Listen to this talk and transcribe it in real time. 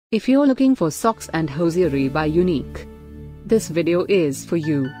If you're looking for socks and hosiery by Unique, this video is for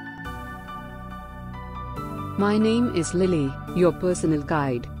you. My name is Lily, your personal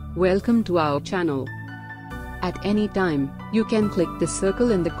guide. Welcome to our channel. At any time, you can click the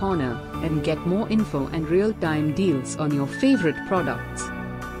circle in the corner and get more info and real-time deals on your favorite products.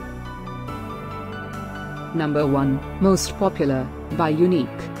 Number 1, Most Popular, by Unique.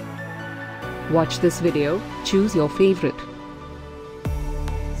 Watch this video, choose your favorite.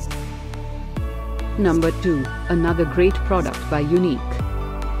 Number 2, another great product by Unique.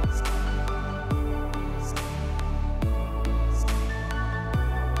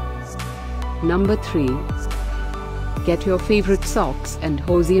 Number 3. Get your favorite socks and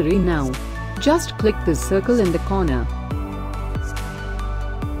hosiery now. Just click the circle in the corner.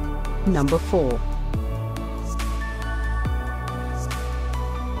 Number 4.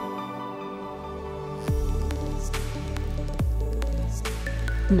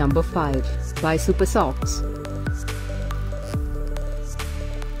 Number 5, by Supersox.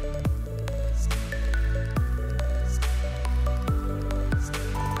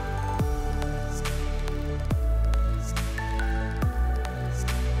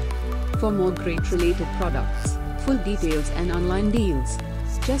 For more great related products, full details and online deals,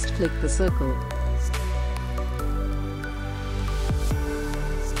 just click the circle.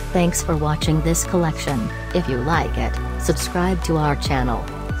 Thanks for watching this collection. If you like it, subscribe to our channel.